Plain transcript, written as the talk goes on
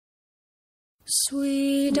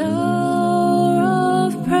Sweet hour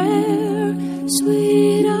of prayer,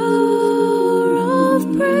 sweet hour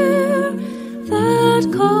of prayer,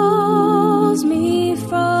 that calls me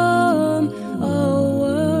from a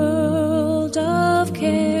world of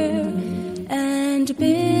care and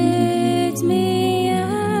bids me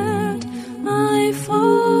at my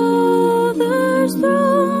Father's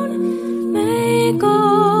throne make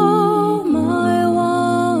all my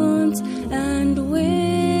wants and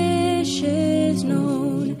wishes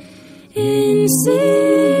known. In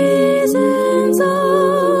seasons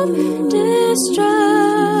of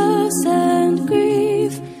distress and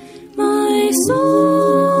grief, my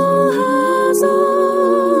soul has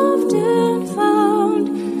often found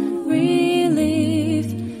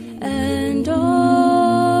relief and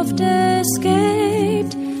oft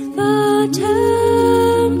escaped the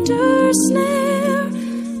tempter's snare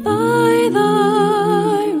by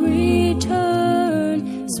thy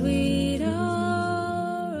return, sweet hour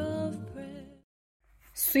of prayer.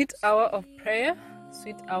 Sweet hour of prayer,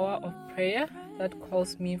 sweet hour of prayer that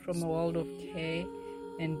calls me from a world of care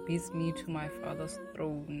and bids me to my Father's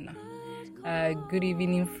throne. Good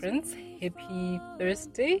evening, friends. Happy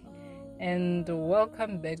Thursday, and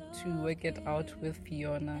welcome back to Work It Out with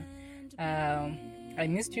Fiona. I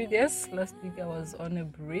missed you guys. Last week I was on a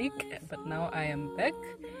break, but now I am back.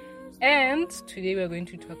 And today we're going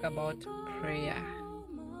to talk about prayer.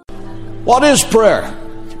 What is prayer?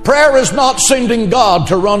 Prayer is not sending God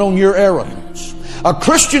to run on your errands. A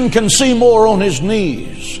Christian can see more on his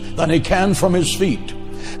knees than he can from his feet.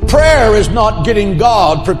 Prayer is not getting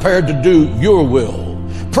God prepared to do your will.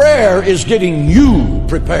 Prayer is getting you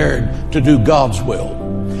prepared to do God's will.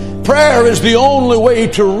 Prayer is the only way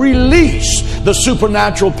to release the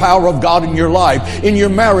supernatural power of God in your life, in your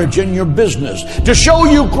marriage, in your business, to show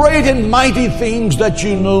you great and mighty things that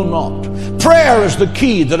you know not. Prayer is the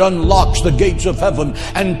key that unlocks the gates of heaven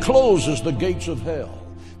and closes the gates of hell.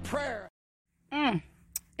 Prayer.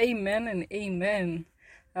 Amen and amen.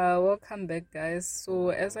 Welcome back, guys. So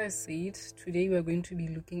as I said, today we're going to be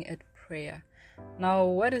looking at prayer. Now,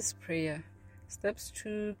 what is prayer? Steps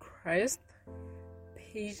to Christ,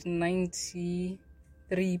 page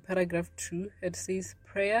 93, paragraph 2. It says,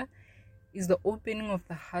 prayer is the opening of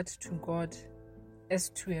the heart to God as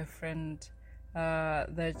to a friend.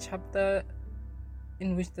 The chapter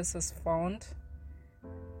in which this is found,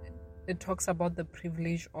 it talks about the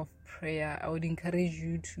privilege of prayer. I would encourage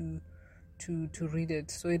you to read it.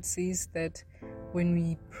 So it says that when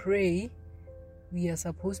we pray, we are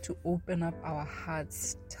supposed to open up our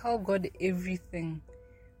hearts, tell God everything,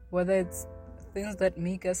 whether it's things that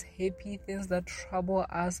make us happy, things that trouble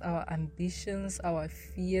us, our ambitions, our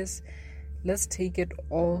fears. Let's take it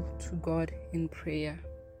all to God in prayer.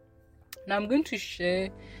 Now I'm going to share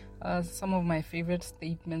some of my favorite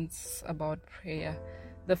statements about prayer.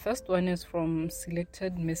 The first one is from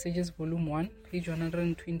Selected Messages, Volume 1, page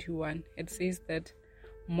 121. It says that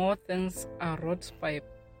more things are wrought by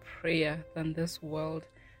prayer than this world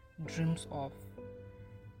dreams of.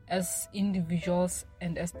 As individuals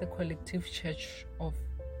and as the collective church of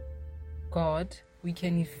God, we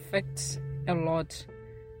can effect a lot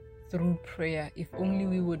through prayer if only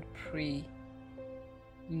we would pray.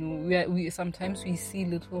 You know, we sometimes we see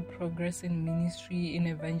little progress in ministry, in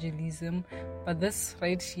evangelism, but this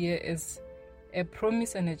right here is a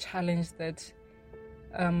promise and a challenge that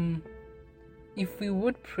if we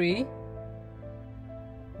would pray,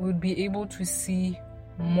 we would be able to see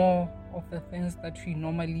more of the things that we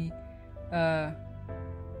normally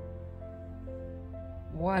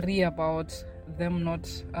worry about them not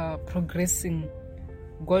progressing.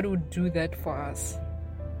 God would do that for us.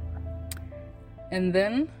 And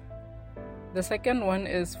then the second one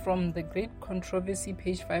is from The Great Controversy,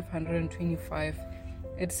 page 525.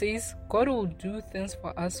 It says, God will do things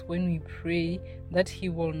for us when we pray that He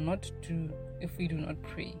will not do if we do not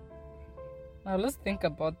pray. Now let's think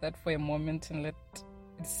about that for a moment and let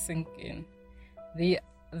it sink in. There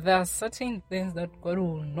are certain things that God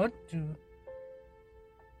will not do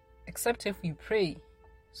except if we pray.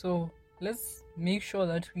 So let's make sure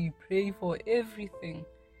that we pray for everything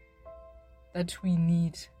that we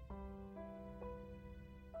need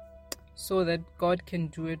so that God can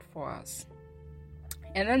do it for us.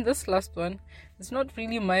 And then this last one, it's not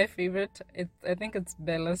really my favorite. I think it's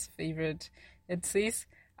Bella's favorite. It says,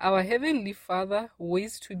 our Heavenly Father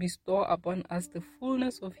waits to bestow upon us the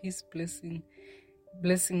fullness of His blessing.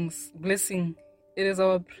 It is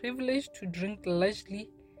our privilege to drink largely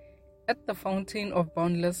at the fountain of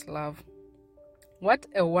boundless love. What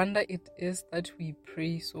a wonder it is that we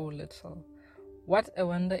pray so little. What a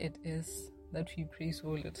wonder it is that we pray so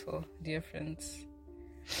little, dear friends.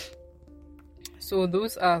 So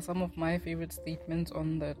those are some of my favorite statements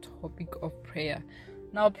on the topic of prayer.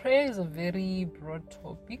 Now, prayer is a very broad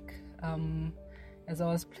topic. As I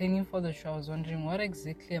was planning for the show, I was wondering, what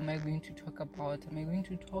exactly am I going to talk about? Am I going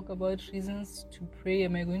to talk about reasons to pray?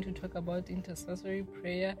 Am I going to talk about intercessory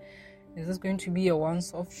prayer? Is this going to be a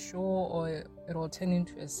once-off show, or it will turn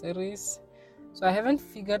into a series? So I haven't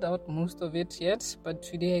figured out most of it yet, but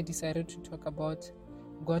today I decided to talk about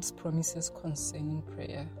God's promises concerning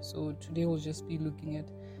prayer. So today we'll just be looking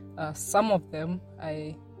at some of them.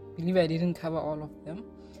 I believe I didn't cover all of them,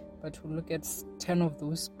 but we'll look at 10 of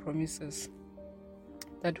those promises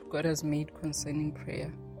that God has made concerning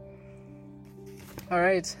prayer.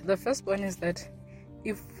 Alright, the first one is that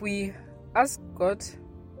if we ask God,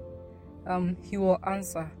 He will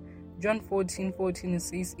answer. John 14:14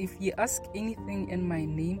 says, if ye ask anything in my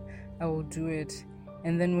name, I will do it.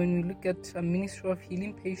 And then when we look at Ministry of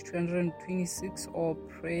Healing, page 226, or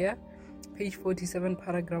prayer, page 47,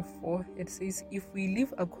 paragraph 4, it says, if we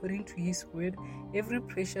live according to His word, every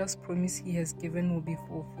precious promise He has given will be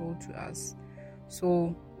fulfilled to us.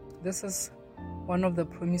 So this is one of the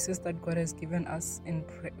promises that God has given us in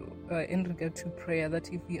regard to prayer,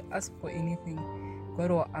 that if we ask for anything, God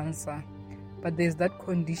will answer. But there's that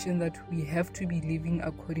condition that we have to be living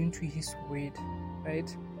according to His word,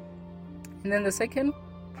 right? And then the second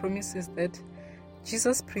promise is that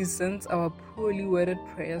Jesus presents our poorly worded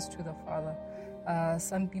prayers to the Father.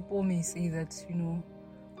 Some people may say that,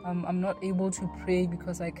 I'm not able to pray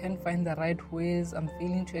because I can't find the right words, I'm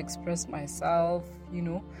failing to express myself,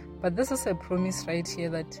 But this is a promise right here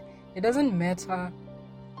that it doesn't matter,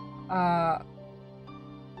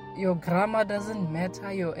 your grammar doesn't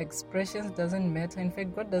matter, your expressions doesn't matter. In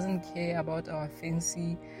fact, God doesn't care about our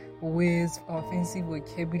fancy words, our fancy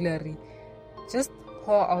vocabulary. Just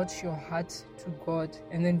pour out your heart to God,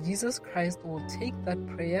 and then Jesus Christ will take that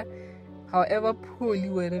prayer, however poorly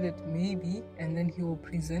worded it may be, and then He will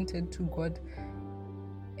present it to God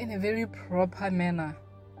in a very proper manner.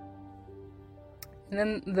 And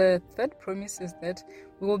then the third promise is that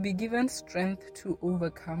we will be given strength to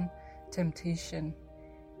overcome temptation.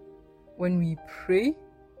 When we pray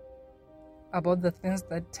about the things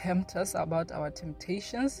that tempt us, about our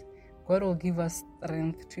temptations, God will give us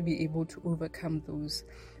strength to be able to overcome those.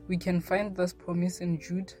 We can find this promise in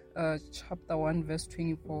Jude chapter 1 verse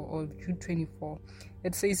 24, or Jude 24.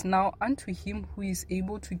 It says, now unto Him who is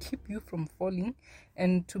able to keep you from falling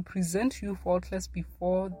and to present you faultless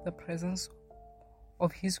before the presence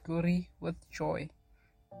of His glory with joy.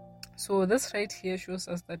 So this right here shows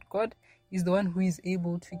us that God is the one who is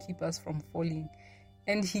able to keep us from falling.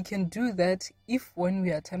 And He can do that if when we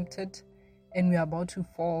are tempted and we are about to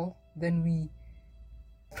fall, then we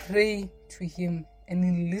pray to Him and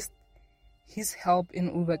enlist His help in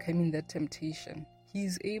overcoming that temptation. He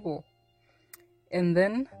is able. And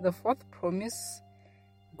then the fourth promise,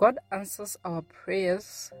 God answers our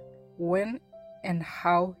prayers when and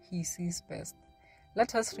how He sees best.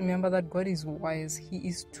 Let us remember that God is wise. He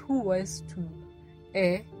is too wise to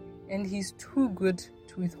err, and He's too good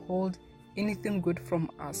to withhold anything good from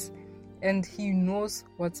us. And He knows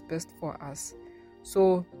what's best for us.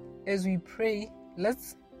 So as we pray,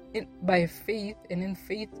 let's by faith and in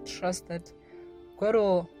faith trust that God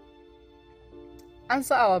will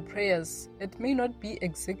answer our prayers. It may not be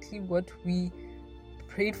exactly what we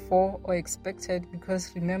prayed for or expected,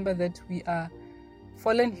 because remember that we are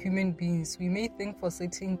fallen human beings. We may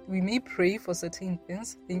pray for certain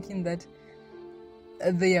things thinking that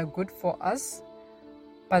they are good for us,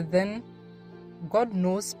 but then God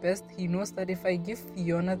knows best. He knows that if I give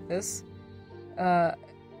Fiona this,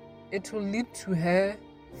 it will lead to her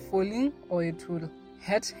falling, or it will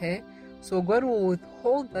hurt her. So God will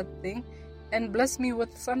withhold that thing and bless me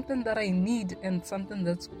with something that I need and something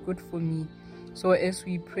that's good for me. So as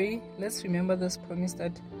we pray, let's remember this promise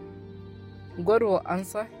that God will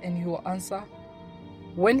answer, and He will answer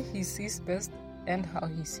when He sees best and how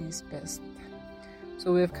He sees best.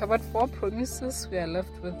 So we have covered 4 promises. We are left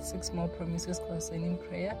with 6 more promises concerning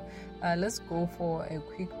prayer. Let's go for a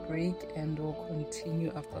quick break, and we'll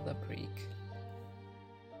continue after the break.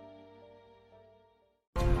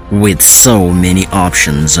 With so many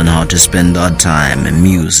options on how to spend our time,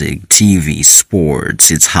 music, TV, sports,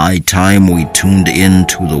 it's high time we tuned in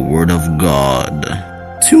to the Word of God.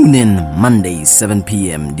 Tune in Mondays 7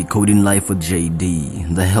 p.m. Decoding Life with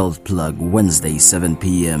JD, The Health Plug Wednesdays 7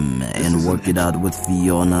 p.m. and Work It Out with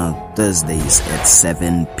Fiona Thursdays at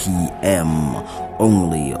 7 p.m.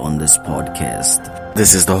 only on this podcast.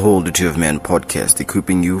 This is the Whole Duty of Man podcast,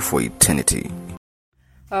 equipping you for eternity.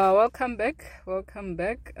 Welcome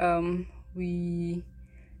back. We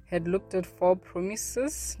had looked at 4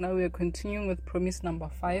 promises. Now we are continuing with promise number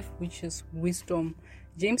 5, which is wisdom.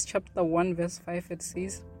 James chapter 1 verse 5, it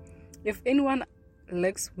says, "If anyone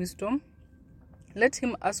lacks wisdom, let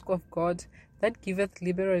him ask of God, that giveth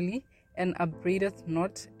liberally and upbraideth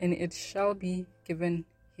not, and it shall be given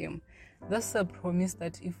him." That's a promise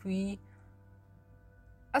that if we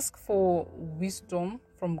ask for wisdom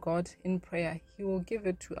from God in prayer, he will give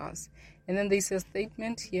it to us. And then there's a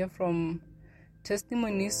statement here from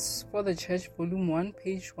Testimonies for the Church, volume 1,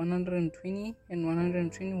 page 120 and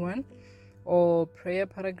 121, or prayer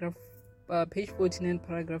paragraph, page 49,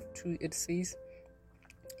 paragraph 2. It says,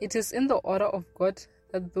 "It is in the order of God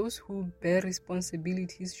that those who bear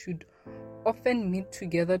responsibilities should often meet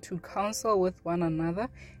together to counsel with one another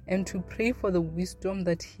and to pray for the wisdom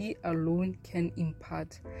that he alone can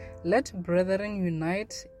impart. Let brethren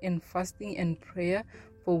unite in fasting and prayer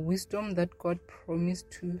for wisdom that God promised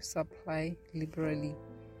to supply liberally."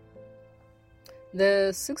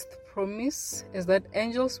 The 6th promise is that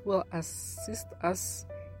angels will assist us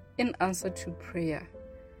in answer to prayer.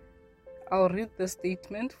 I'll read the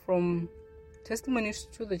statement from Testimonies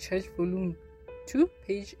to the Church, volume 2,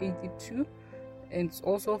 page 82, and it's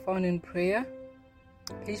also found in prayer,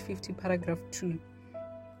 page 50, paragraph 2.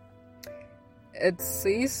 It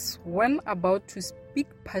says, "When about to speak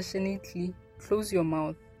passionately, close your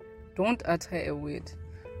mouth. Don't utter a word."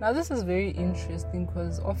 Now this is very interesting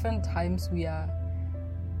because oftentimes we are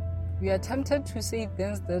tempted to say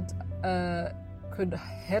things that could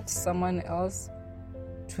hurt someone else,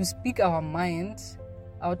 to speak our mind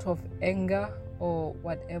out of anger or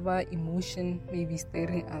whatever emotion may be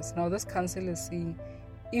stirring us. Now this counsel is saying,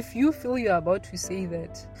 if you feel you're about to say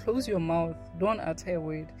that, close your mouth, don't utter a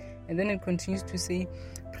word. And then it continues to say,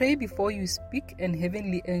 "Pray before you speak, and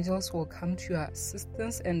heavenly angels will come to your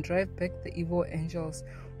assistance and drive back the evil angels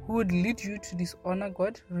who would lead you to dishonor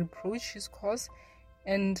God, reproach his cause,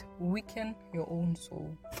 and weaken your own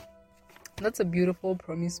soul." That's a beautiful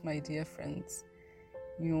promise, my dear friends.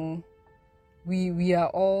 You know, we are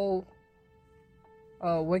all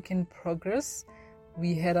work in progress.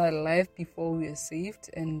 We had our life before we were saved,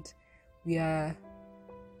 and we are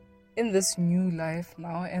in this new life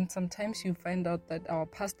now. And sometimes you find out that our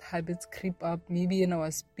past habits creep up, maybe in our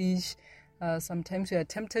speech. Sometimes we are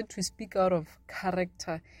tempted to speak out of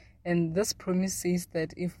character. And this promise says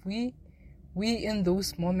that if we in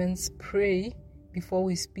those moments pray before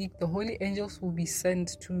we speak, the holy angels will be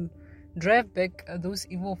sent to drive back those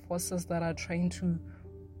evil forces that are trying to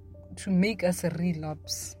make us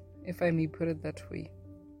relapse, if I may put it that way.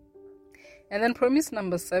 And then promise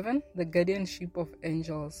number 7, the guardianship of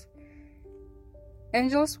angels.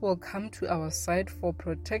 Angels will come to our side for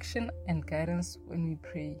protection and guidance when we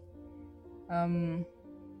pray. The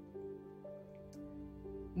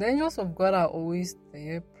angels of God are always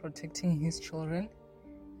there protecting his children,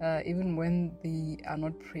 even when they are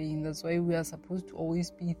not praying. That's why we are supposed to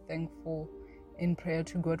always be thankful in prayer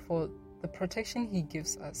to God for the protection he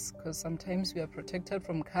gives us, because sometimes we are protected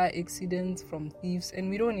from car accidents, from thieves, and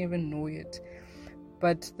we don't even know it.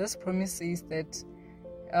 But this promise says that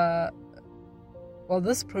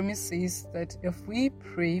if we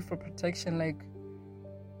pray for protection, like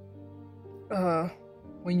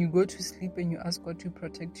when you go to sleep and you ask God to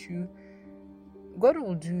protect you, God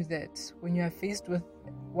will do that. When you are faced with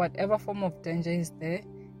whatever form of danger is there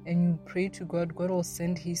and you pray to God, God will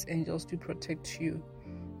send his angels to protect you.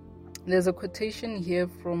 There's a quotation here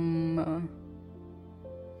from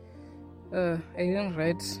I didn't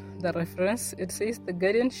write the reference. It says, "The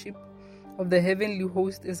guardianship of the heavenly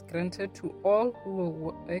host is granted to all who will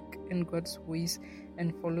work in God's ways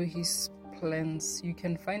and follow his plans." You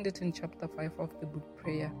can find it in chapter 5 of the book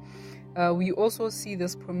Prayer. We also see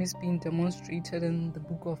this promise being demonstrated in the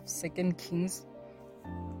book of 2 Kings,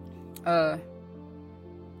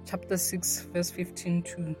 chapter 6, verse 15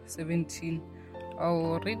 to 17.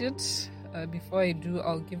 I'll read it. Before I do,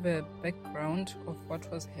 I'll give a background of what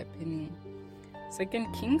was happening. 2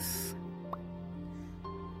 Kings,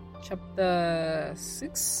 chapter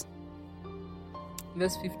 6,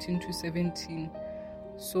 verse 15 to 17.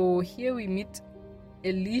 So here we meet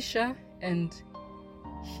Elisha and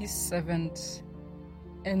his servant,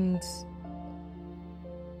 and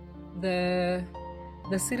the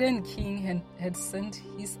Syrian king had sent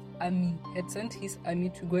his army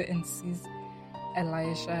to go and seize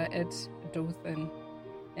Elisha at Dothan.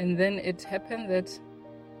 And then it happened that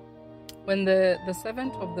when the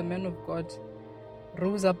servant of the man of God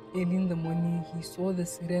rose up early in the morning, he saw the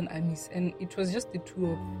Syrian armies, and it was just the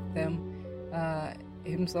two of them,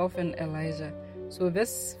 himself and Elijah. So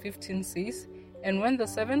verse 15 says, "And when the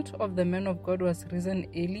servant of the man of God was risen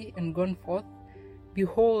early and gone forth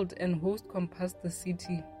Behold, an host compassed the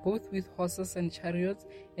city, both with horses and chariots,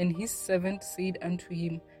 and his servant said unto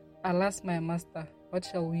him, Alas, my master, what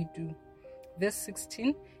shall we do? Verse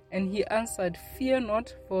 16, and he answered, Fear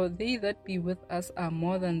not, for they that be with us are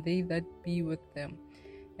more than they that be with them.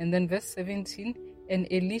 And then verse 17, and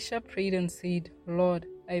Elisha prayed and said, Lord,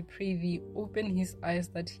 I pray thee, open his eyes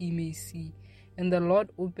that he may see. And the Lord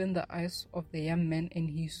opened the eyes of the young man, and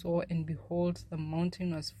he saw, and behold, the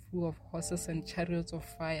mountain was full of horses and chariots of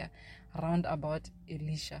fire round about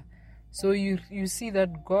Elisha. So you see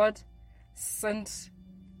that God sent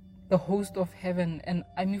the host of heaven, an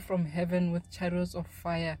army from heaven with chariots of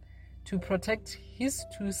fire, to protect his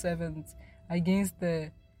two servants against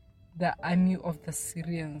the army of the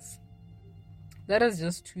Syrians. That is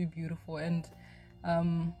just too beautiful. And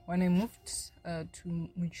when I moved to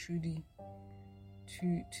Muchudi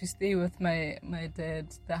to stay with my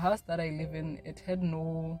dad, the house that I live in, it had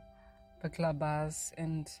no baklabas,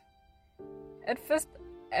 and at first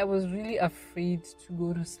I was really afraid to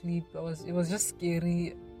go to sleep. It was just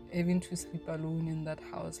scary having to sleep alone in that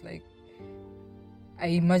house. Like, I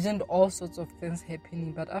imagined all sorts of things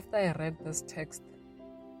happening. But after I read this text,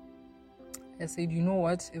 I said, you know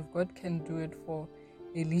what, if God can do it for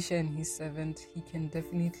Elisha and his servant, he can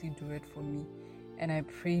definitely do it for me. And I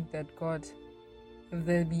prayed that, God, if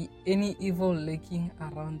there be any evil lurking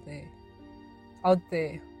out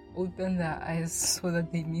there, open their eyes so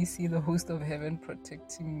that they may see the host of heaven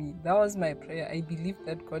protecting me. That was my prayer. I believe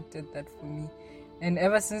that God did that for me. And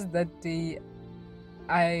ever since that day,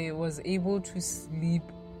 I was able to sleep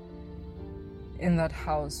in that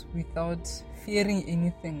house without fearing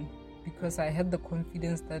anything, because I had the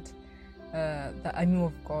confidence that the army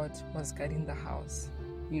of God was guarding the house,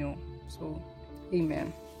 so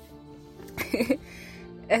amen.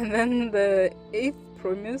 And then the 8th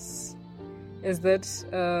promise is that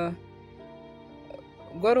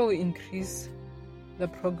God will increase the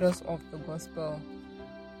progress of the gospel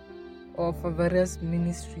or for various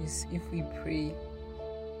ministries if we pray.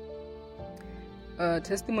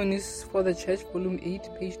 Testimonies for the Church, volume 8,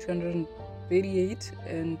 page 238,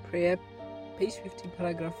 and prayer, page 50,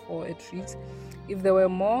 paragraph 4, it reads, if there were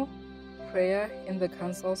more prayer in the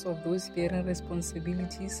councils of those bearing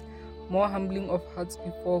responsibilities, more humbling of hearts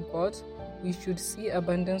before God, we should see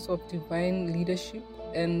abundance of divine leadership,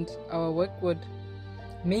 and our work would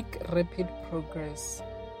make rapid progress.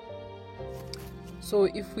 So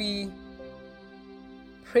if we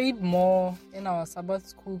prayed more in our Sabbath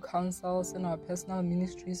school councils, in our personal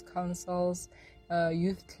ministries councils,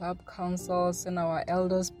 youth club councils, in our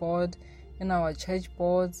elders board, in our church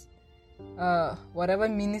boards, whatever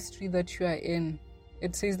ministry that you are in,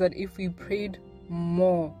 it says that if we prayed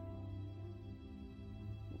more,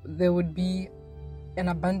 there would be an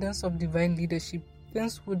abundance of divine leadership.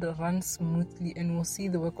 Things would run smoothly, and we'll see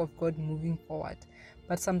the work of God moving forward.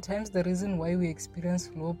 But sometimes the reason why we experience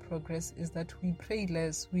slow progress is that we pray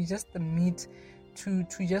less. We just meet to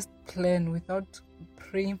just plan without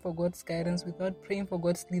praying for God's guidance, without praying for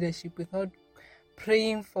God's leadership, without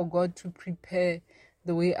praying for God to prepare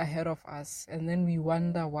the way ahead of us. And then we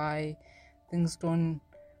wonder why things don't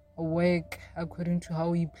work according to how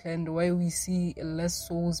we planned, why we see less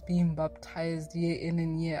souls being baptized year in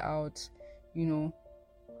and year out.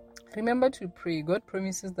 Remember to pray. God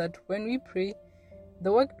promises that when we pray,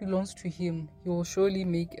 the work belongs to Him. He will surely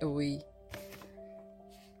make a way.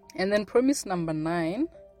 And then promise number 9,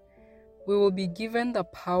 we will be given the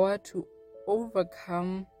power to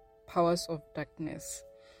overcome powers of darkness.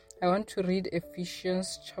 I want to read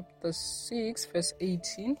Ephesians chapter 6, verse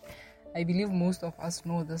 18. I believe most of us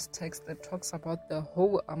know this text that talks about the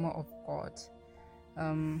whole armor of God.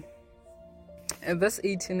 In verse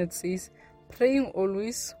 18 it says, praying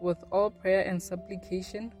always with all prayer and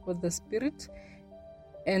supplication with the Spirit,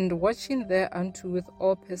 and watching thereunto with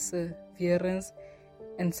all perseverance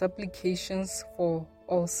and supplications for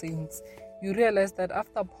all saints. You realize that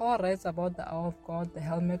after Paul writes about the hour of God, the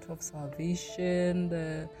helmet of salvation,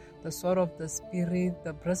 the sword of the Spirit,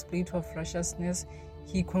 the breastplate of righteousness,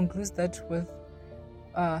 he concludes that with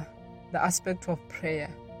the aspect of prayer.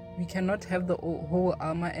 We cannot have the whole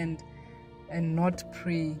armor and not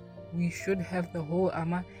pray. We should have the whole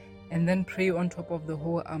armor and then pray on top of the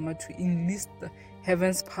whole armor to enlist the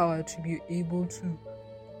heaven's power to be able to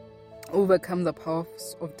overcome the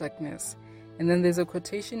powers of darkness. And then there's a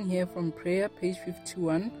quotation here from prayer, page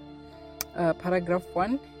 51, paragraph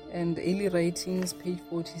 1, and early writings, page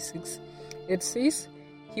 46. It says,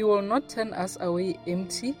 He will not turn us away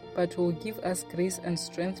empty, but will give us grace and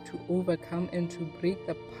strength to overcome and to break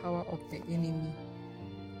the power of the enemy.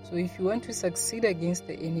 So if you want to succeed against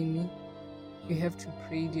the enemy, you have to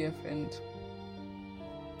pray, dear friend.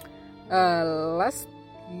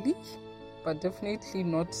 Lastly, but definitely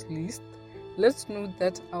not least, let's note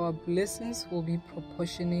that our blessings will be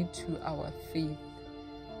proportionate to our faith.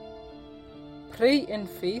 Pray in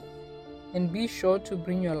faith and be sure to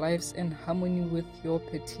bring your lives in harmony with your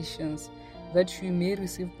petitions, that you may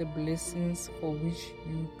receive the blessings for which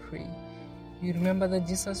you pray. You remember that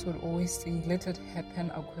Jesus would always say, let it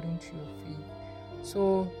happen according to your faith.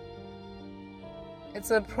 So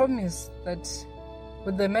it's a promise that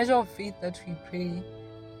with the measure of faith that we pray,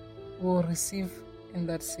 we'll receive in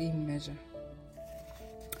that same measure.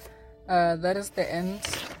 That is the end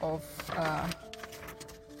of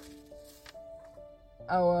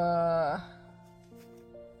our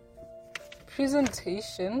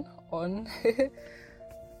presentation on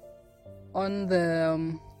on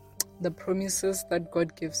the promises that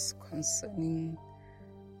God gives concerning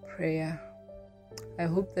prayer. I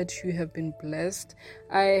hope that you have been blessed.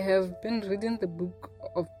 I have been reading the book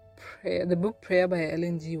of prayer, the book Prayer by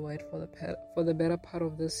Ellen G. White for the better part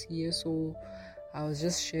of this year. So I was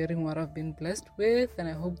just sharing what I've been blessed with, and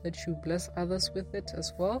I hope that you bless others with it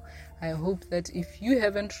as well. I hope that if you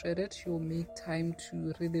haven't read it, you'll make time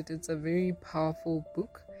to read it. It's a very powerful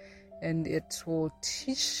book, and it will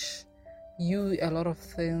teach you a lot of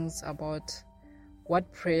things about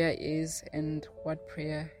what prayer is and what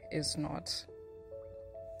prayer is not.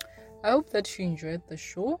 I hope that you enjoyed the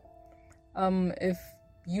show. If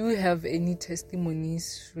you have any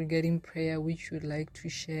testimonies regarding prayer which you'd like to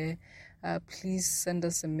share, please send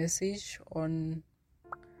us a message on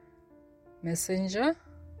Messenger,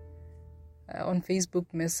 on Facebook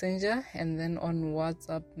Messenger, and then on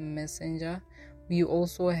WhatsApp Messenger. We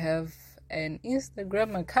also have an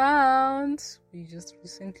Instagram account. We just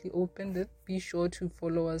recently opened it. Be sure to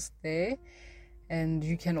follow us there, and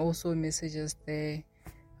you can also message us there.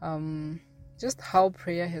 Just how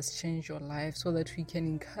prayer has changed your life, so that we can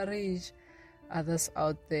encourage others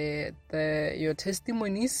out there. Your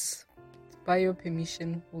testimonies, by your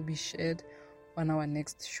permission, will be shared on our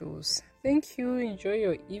next shows. Thank you. Enjoy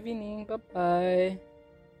your evening. Bye-bye.